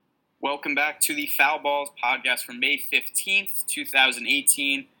Welcome back to the Foul Balls podcast for May 15th,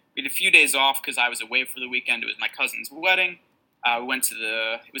 2018. We had a few days off because I was away for the weekend. It was my cousin's wedding.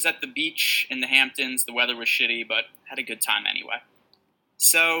 It was at the beach in the Hamptons. The weather was shitty, but had a good time anyway.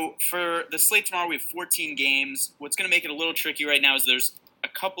 So for the slate tomorrow, we have 14 games. What's going to make it a little tricky right now is there's a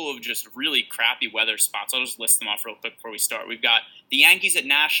couple of just really crappy weather spots. I'll just list them off real quick before we start. We've got the Yankees at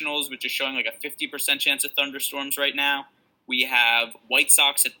Nationals, which is showing like a 50% chance of thunderstorms right now. We have White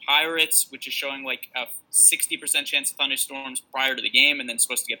Sox at Pirates, which is showing like a 60% chance of thunderstorms prior to the game and then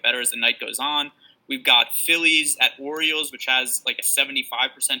supposed to get better as the night goes on. We've got Phillies at Orioles, which has like a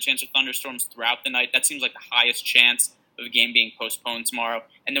 75% chance of thunderstorms throughout the night. That seems like the highest chance of a game being postponed tomorrow.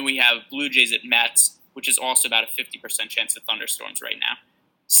 And then we have Blue Jays at Mets, which is also about a 50% chance of thunderstorms right now.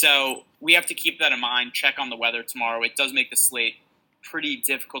 So we have to keep that in mind, check on the weather tomorrow. It does make the slate pretty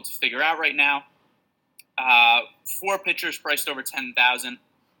difficult to figure out right now. 4 pitchers priced over 10,000.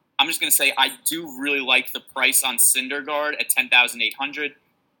 I'm just going to say I do really like the price on Syndergaard at 10,800.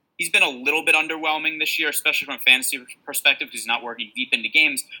 He's been a little bit underwhelming this year, especially from a fantasy perspective because he's not working deep into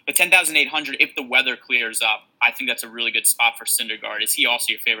games. But 10,800, if the weather clears up, I think that's a really good spot for Syndergaard. Is he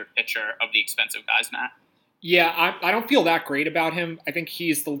also your favorite pitcher of the expensive guys, Matt? Yeah, I don't feel that great about him. I think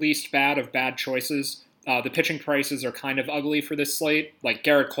he's the least bad of bad choices. The pitching prices are kind of ugly for this slate. Like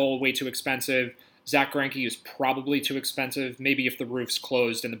Garrett Cole, way too expensive. Zach Greinke is probably too expensive. Maybe if the roof's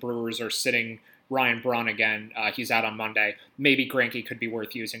closed and the Brewers are sitting Ryan Braun again, he's out on Monday. Maybe Greinke could be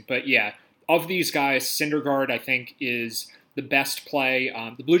worth using. But yeah, of these guys, Syndergaard I think is the best play.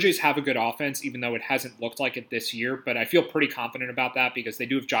 The Blue Jays have a good offense, even though it hasn't looked like it this year. But I feel pretty confident about that because they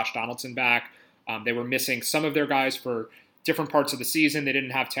do have Josh Donaldson back. They were missing some of their guys for different parts of the season. They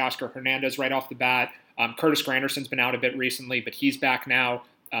didn't have Teoscar Hernandez right off the bat. Curtis Granderson's been out a bit recently, but he's back now.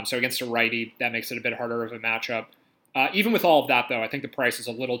 So against a righty, that makes it a bit harder of a matchup. Even with all of that, though, I think the price is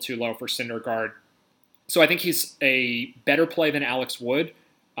a little too low for Syndergaard. So I think he's a better play than Alex Wood.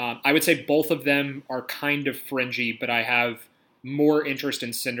 I would say both of them are kind of fringy, but I have more interest in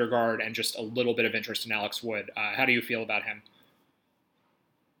Syndergaard and just a little bit of interest in Alex Wood. How do you feel about him?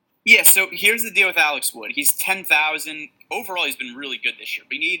 Yeah, so here's the deal with Alex Wood. He's 10,000. Overall, he's been really good this year.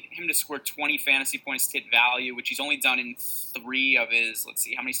 We need him to score 20 fantasy points to hit value, which he's only done in 3 of his, let's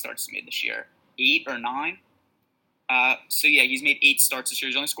see, how many starts he made this year? 8 or 9? So yeah, he's made 8 starts this year.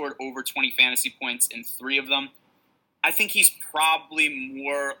 He's only scored over 20 fantasy points in 3 of them. I think he's probably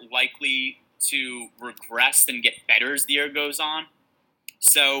more likely to regress than get better as the year goes on.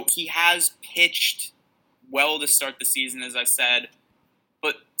 So he has pitched well to start the season, as I said.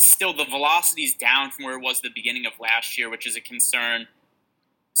 But still, the velocity's down from where it was at the beginning of last year, which is a concern.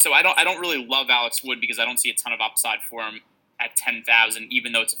 So I don't really love Alex Wood because I don't see a ton of upside for him at 10,000,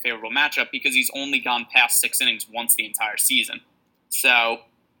 even though it's a favorable matchup, because he's only gone past 6 innings once the entire season. So,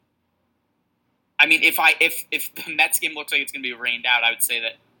 I mean, if the Mets game looks like it's going to be rained out, I would say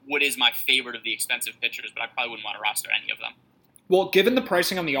that Wood is my favorite of the expensive pitchers, but I probably wouldn't want to roster any of them. Well, given the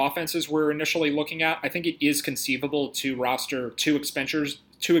pricing on the offenses we're initially looking at, I think it is conceivable to roster two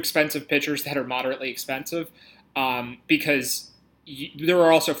expensive pitchers that are moderately expensive because there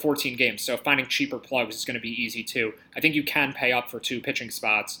are also 14 games, so finding cheaper plugs is going to be easy too. I think you can pay up for 2 pitching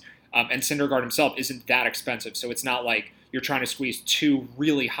spots, and Syndergaard himself isn't that expensive, so it's not like you're trying to squeeze 2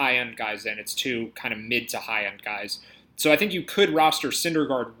 really high-end guys in. It's 2 kind of mid to high-end guys. So I think you could roster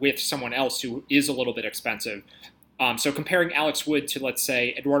Syndergaard with someone else who is a little bit expensive. So comparing Alex Wood to, let's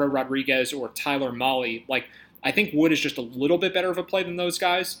say, Eduardo Rodriguez or Tyler Mahle, I think Wood is just a little bit better of a play than those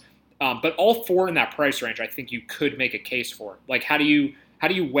guys. But all 4 in that price range, I think you could make a case for. How do you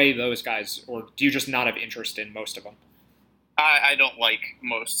weigh those guys, or do you just not have interest in most of them? I don't like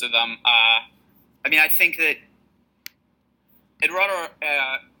most of them. I think that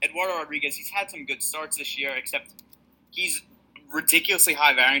Eduardo Rodriguez, he's had some good starts this year, except he's ridiculously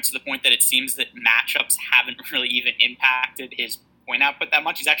high variance to the point that it seems that matchups haven't really even impacted his point output that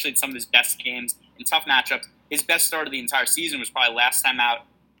much. He's actually in some of his best games in tough matchups. His best start of the entire season was probably last time out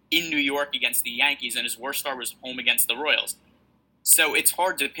in New York against the Yankees, and his worst start was home against the Royals. So it's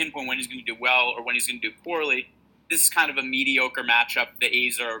hard to pinpoint when he's going to do well or when he's going to do poorly. This is kind of a mediocre matchup. The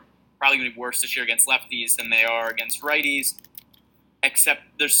A's are probably going to be worse this year against lefties than they are against righties, except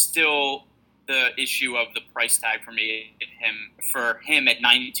there's still the issue of the price tag for him at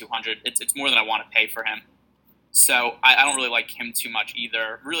 9,200. It's more than I want to pay for him. So I don't really like him too much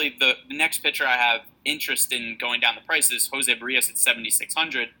either. Really, the next pitcher I have interest in going down the price is Jose Barrios at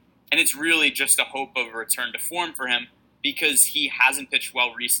 7,600. And it's really just a hope of a return to form for him because he hasn't pitched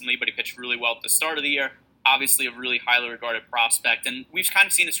well recently, but he pitched really well at the start of the year. Obviously a really highly regarded prospect. And we've kind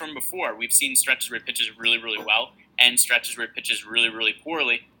of seen this from him before. We've seen stretches where he pitches really, really well and stretches where he pitches really, really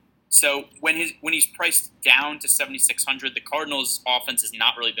poorly. So when he's priced down to 7,600, the Cardinals' offense has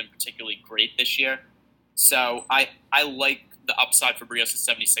not really been particularly great this year. So I like the upside for Berrios at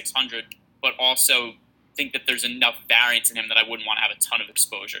 7,600, but also think that there's enough variance in him that I wouldn't want to have a ton of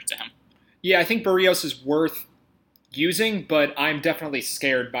exposure to him. Yeah, I think Berrios is worth using, but I'm definitely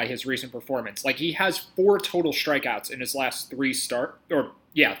scared by his recent performance. Like, he has four total strikeouts in his last three starts.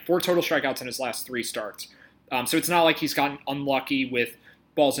 So it's not like he's gotten unlucky with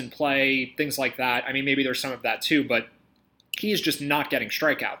balls in play, things like that. I mean, maybe there's some of that too, but he is just not getting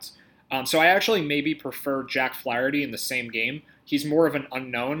strikeouts. So I actually maybe prefer Jack Flaherty in the same game. He's more of an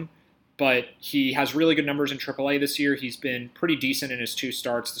unknown, but he has really good numbers in AAA this year. He's been pretty decent in his two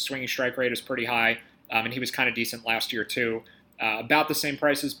starts. The swinging strike rate is pretty high, and he was kind of decent last year too. About the same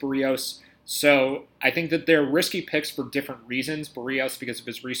price as Berrios. So I think that they're risky picks for different reasons. Berrios because of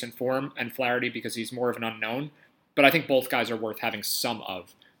his recent form, and Flaherty because he's more of an unknown. But I think both guys are worth having some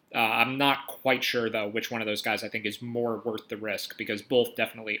of. I'm not quite sure, though, which one of those guys I think is more worth the risk, because both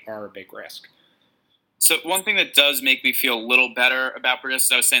definitely are a big risk. So one thing that does make me feel a little better about Berrios,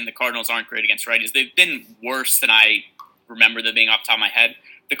 as I was saying, the Cardinals aren't great against righties. They've been worse than I remember them being off the top of my head.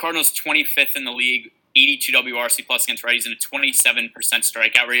 The Cardinals 25th in the league, 82 WRC plus against righties, and a 27%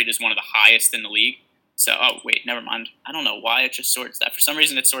 strikeout rate is one of the highest in the league. So, never mind. I don't know why it just sorts that. For some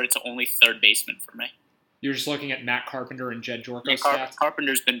reason, it sorted to only third baseman for me. You're just looking at Matt Carpenter and Jed Jorko's stats?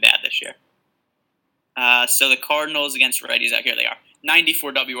 Carpenter's been bad this year. So the Cardinals against righties, here they are.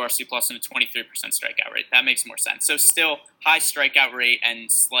 94 WRC plus and a 23% strikeout rate. That makes more sense. So still high strikeout rate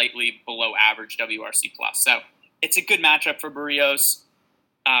and slightly below average WRC plus. So it's a good matchup for Berrios.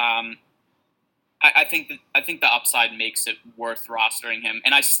 I think the upside makes it worth rostering him.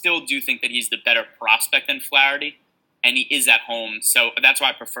 And I still do think that he's the better prospect than Flaherty. And he is at home. So that's why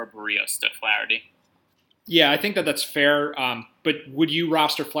I prefer Berrios to Flaherty. Yeah, I think that that's fair. But would you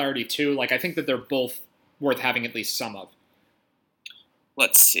roster Flaherty too? Like, I think that they're both worth having at least some of.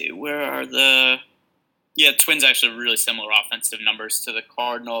 Let's see. Where are the... Yeah, Twins actually have really similar offensive numbers to the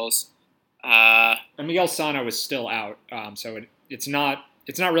Cardinals. And Miguel Sano is still out, so it's not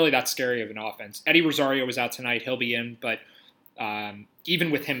really that scary of an offense. Eddie Rosario was out tonight. He'll be in, but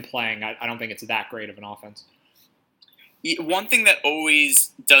even with him playing, I don't think it's that great of an offense. One thing that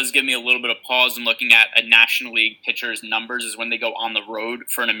always does give me a little bit of pause in looking at a National League pitcher's numbers is when they go on the road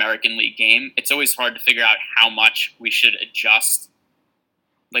for an American League game. It's always hard to figure out how much we should adjust,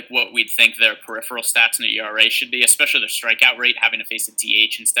 like what we'd think their peripheral stats and the ERA should be, especially their strikeout rate, having to face a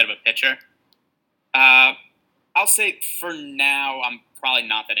DH instead of a pitcher. I'll say for now, I'm probably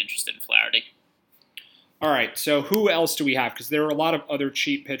not that interested in Flaherty. All right, so who else do we have? Because there were a lot of other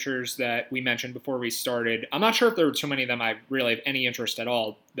cheap pitchers that we mentioned before we started. I'm not sure if there were too many of them I really have any interest at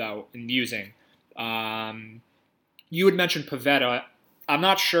all, though, in using. You had mentioned Pivetta. I'm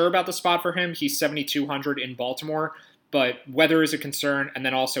not sure about the spot for him. He's 7,200 in Baltimore, but weather is a concern, and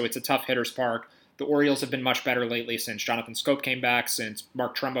then also it's a tough hitter's park. The Orioles have been much better lately since Jonathan Scope came back, since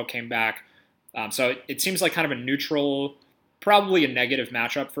Mark Trumbo came back. So it seems like kind of a neutral, probably a negative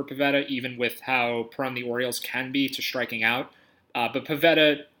matchup for Pivetta, even with how prone the Orioles can be to striking out. But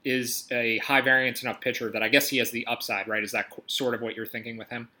Pivetta is a high variance enough pitcher that I guess he has the upside, right? Is that sort of what you're thinking with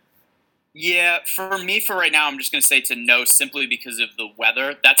him? Yeah, for me, for right now, I'm just going to say to no, simply because of the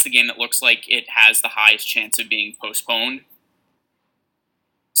weather. That's the game that looks like it has the highest chance of being postponed.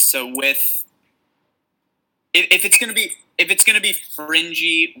 So if it's going to be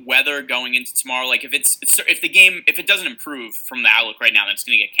fringy weather going into tomorrow, like if it doesn't improve from the outlook right now, then it's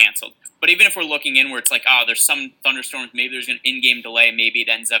going to get canceled. But even if we're looking in where it's like, there's some thunderstorms, maybe there's an in-game delay, maybe it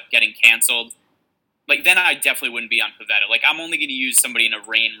ends up getting canceled, like then I definitely wouldn't be on Pivetta. Like I'm only going to use somebody in a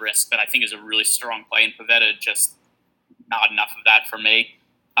rain risk that I think is a really strong play, and Pivetta just not enough of that for me.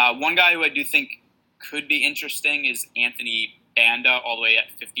 One guy who I do think could be interesting is Anthony Banda, all the way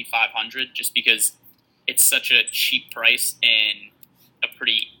at 5,500, just because it's such a cheap price in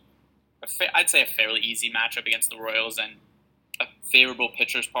I'd say a fairly easy matchup against the Royals and a favorable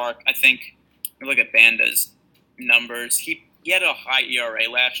pitcher's park. I think, look at Banda's numbers. He had a high ERA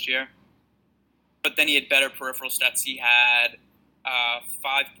last year, but then he had better peripheral stats. He had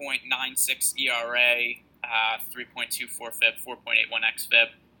 5.96 ERA, 3.24 FIP, 4.81 xFIP.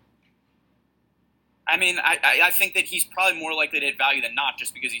 I mean, I think that he's probably more likely to hit value than not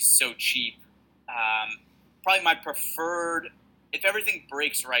just because he's so cheap. Probably my preferred, if everything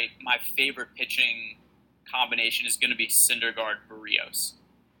breaks right, my favorite pitching combination is going to be Syndergaard Berrios.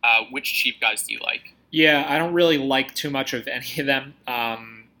 Which cheap guys do you like? Yeah, I don't really like too much of any of them.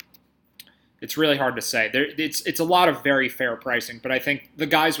 It's really hard to say. It's a lot of very fair pricing, but I think the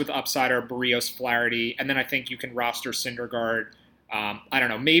guys with upside are Berrios, Flaherty, and then I think you can roster Syndergaard I don't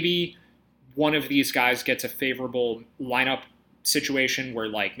know, maybe one of these guys gets a favorable lineup situation where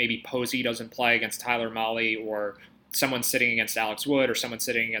like maybe Posey doesn't play against Tyler Mahle, or someone sitting against Alex Wood, or someone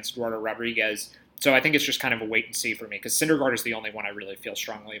sitting against Eduardo Rodriguez. So I think it's just kind of a wait and see for me, because Syndergaard is the only one I really feel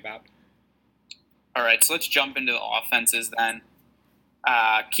strongly about. All right, so let's jump into the offenses then.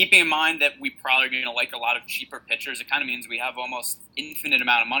 Keeping in mind that we probably are going to like a lot of cheaper pitchers, it kind of means we have almost infinite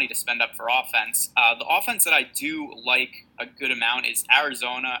amount of money to spend up for offense. The offense that I do like a good amount is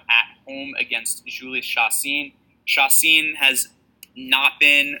Arizona at home against Jhoulys Chacin. Chacin has not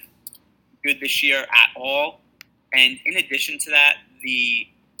been good this year at all. And in addition to that, the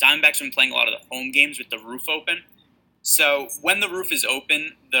Diamondbacks have been playing a lot of the home games with the roof open. So when the roof is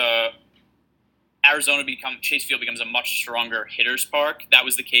open, the Chase Field becomes a much stronger hitter's park. That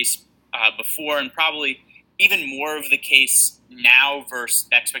was the case before, and probably even more of the case now versus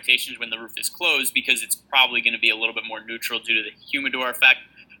the expectations when the roof is closed, because it's probably going to be a little bit more neutral due to the humidor effect.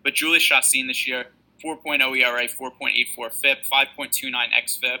 But Jhoulys Chacin this year, 4.0 ERA, 4.84 FIP, 5.29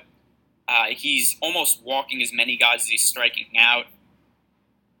 xFIP. He's almost walking as many guys as he's striking out.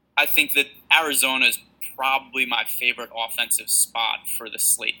 I think that Arizona is probably my favorite offensive spot for the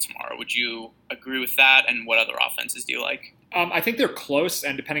slate tomorrow. Would you agree with that? And what other offenses do you like? I think they're close,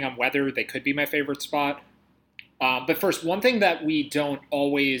 and depending on weather, they could be my favorite spot. But first, one thing that we don't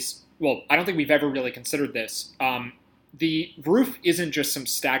always, well, I don't think we've ever really considered this. The roof isn't just some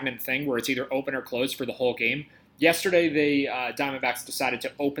stagnant thing where it's either open or closed for the whole game. Yesterday, the Diamondbacks decided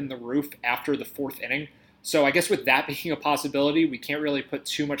to open the roof after the fourth inning. So I guess with that being a possibility, we can't really put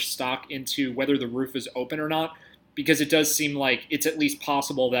too much stock into whether the roof is open or not, because it does seem like it's at least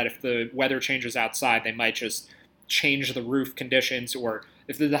possible that if the weather changes outside, they might just change the roof conditions, or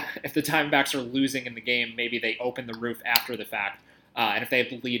if the Diamondbacks are losing in the game, maybe they open the roof after the fact, and if they have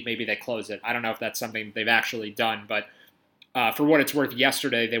the lead, maybe they close it. I don't know if that's something they've actually done, but for what it's worth,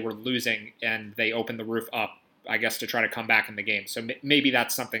 yesterday they were losing and they opened the roof up, I guess, to try to come back in the game. So maybe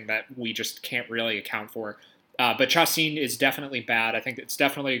that's something that we just can't really account for. But Chacin is definitely bad. I think it's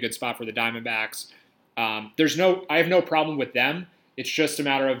definitely a good spot for the Diamondbacks. I have no problem with them. It's just a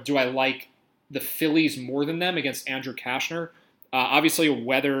matter of, do I like the Phillies more than them against Andrew Cashner? Obviously,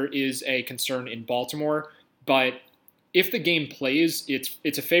 weather is a concern in Baltimore, but if the game plays,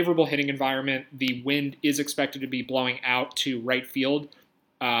 it's a favorable hitting environment. The wind is expected to be blowing out to right field.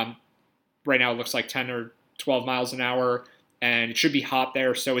 Right now, it looks like 10 or 12 miles an hour, and it should be hot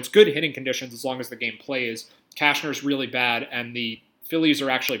there. So it's good hitting conditions as long as the game plays. Cashner's really bad, and the Phillies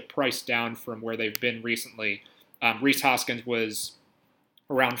are actually priced down from where they've been recently. Rhys Hoskins was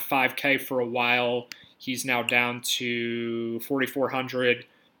around 5K for a while. He's now down to 4,400.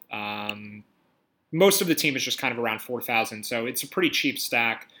 Most of the team is just kind of around 4,000, so it's a pretty cheap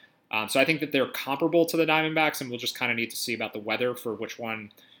stack. So I think that they're comparable to the Diamondbacks, and we'll just kind of need to see about the weather for which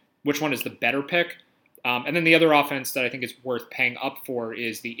one is the better pick. And then the other offense that I think is worth paying up for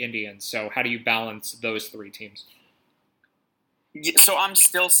is the Indians. So how do you balance those three teams? So I'm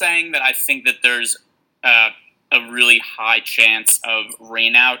still saying that I think that there's a really high chance of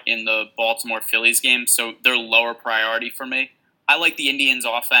rainout in the Baltimore Phillies game, so they're lower priority for me. I like the Indians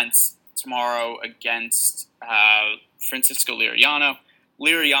offense tomorrow against Francisco Liriano.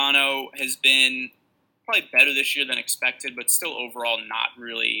 Liriano has been probably better this year than expected, but still overall not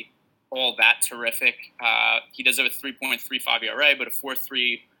really all that terrific. He does have a 3.35 ERA, but a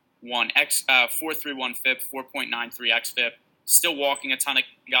 4.31 FIP, 4.93 xFIP. Still walking a ton of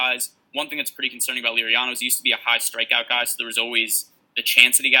guys. One thing that's pretty concerning about Liriano is he used to be a high strikeout guy, so there was always the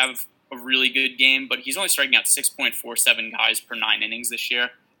chance that he'd have a really good game, but he's only striking out 6.47 guys per 9 innings this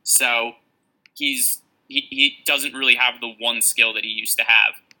year. So he doesn't really have the one skill that he used to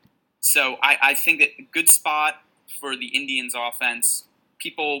have. So I think that a good spot for the Indians offense.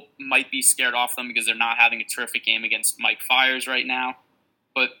 People might be scared off them because they're not having a terrific game against Mike Fiers right now.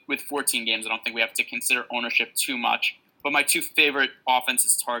 But with 14 games, I don't think we have to consider ownership too much. But my two favorite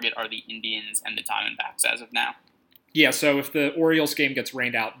offenses to target are the Indians and the Diamondbacks as of now. Yeah, so if the Orioles game gets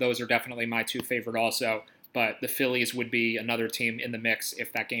rained out, those are definitely my two favorite also. But the Phillies would be another team in the mix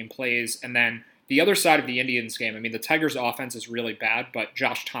if that game plays. And then the other side of the Indians game, I mean, the Tigers' offense is really bad, but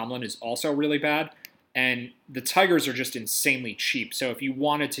Josh Tomlin is also really bad. And the Tigers are just insanely cheap. So if you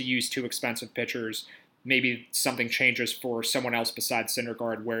wanted to use two expensive pitchers, maybe something changes for someone else besides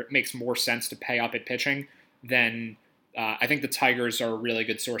Syndergaard where it makes more sense to pay up at pitching, then I think the Tigers are a really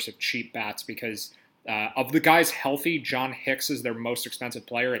good source of cheap bats because of the guys healthy, John Hicks is their most expensive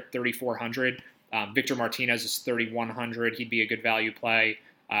player at $3,400. Victor Martinez is $3,100. He'd be a good value play.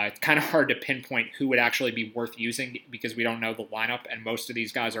 It's kind of hard to pinpoint who would actually be worth using because we don't know the lineup, and most of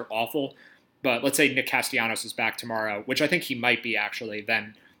these guys are awful. But let's say Nick Castellanos is back tomorrow, which I think he might be actually,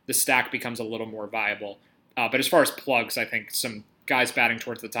 then the stack becomes a little more viable. But as far as plugs, I think some guys batting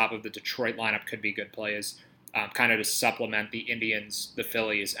towards the top of the Detroit lineup could be good plays, kind of to supplement the Indians, the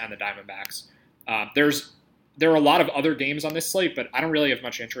Phillies, and the Diamondbacks. There are a lot of other games on this slate, but I don't really have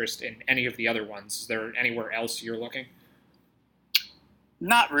much interest in any of the other ones. Is there anywhere else you're looking?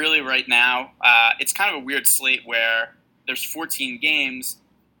 Not really right now. It's kind of a weird slate where there's 14 games,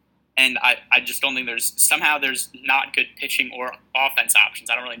 and I just don't think there's not good pitching or offense options.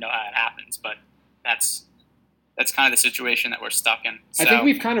 I don't really know how that happens, but that's kind of the situation that we're stuck in. So, I think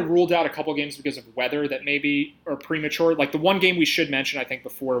we've kind of ruled out a couple games because of weather that maybe are premature. Like the one game we should mention, I think,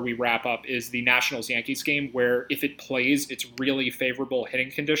 before we wrap up is the Nationals-Yankees game, where if it plays, it's really favorable hitting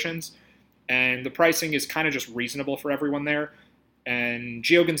conditions, and the pricing is kind of just reasonable for everyone there. And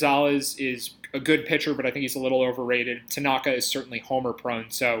Gio Gonzalez is a good pitcher, but I think he's a little overrated. Tanaka is certainly homer prone.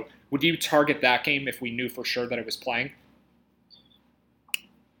 So would you target that game if we knew for sure that it was playing?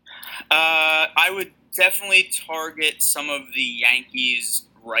 I would definitely target some of the Yankees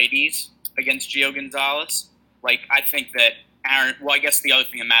righties against Gio Gonzalez. Like, I think that I guess the other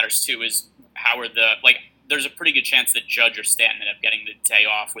thing that matters too is there's a pretty good chance that Judge or Stanton end up getting the day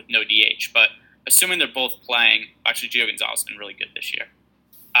off with no DH, but assuming they're both playing, actually Gio Gonzalez has been really good this year.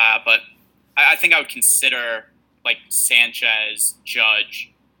 But I think I would consider like Sanchez,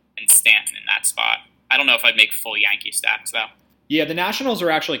 Judge, and Stanton in that spot. I don't know if I'd make full Yankee stacks though. Yeah, the Nationals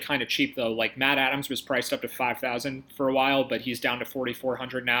are actually kind of cheap though. Like Matt Adams was priced up to $5,000 for a while, but he's down to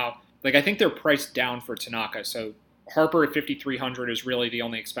 $4,400 now. Like I think they're priced down for Tanaka. So Harper at $5,300 is really the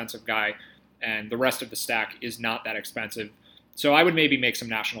only expensive guy, and the rest of the stack is not that expensive. So I would maybe make some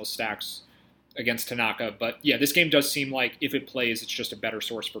Nationals stacks against Tanaka. But yeah, this game does seem like if it plays, it's just a better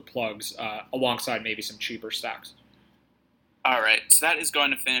source for plugs alongside maybe some cheaper stacks. All right, so that is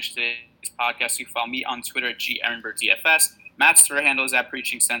going to finish today's podcast. You can follow me on Twitter at GErenbergDFS. Matt's Twitter handle is at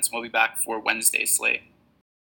Preaching Sense. We'll be back for Wednesday's slate.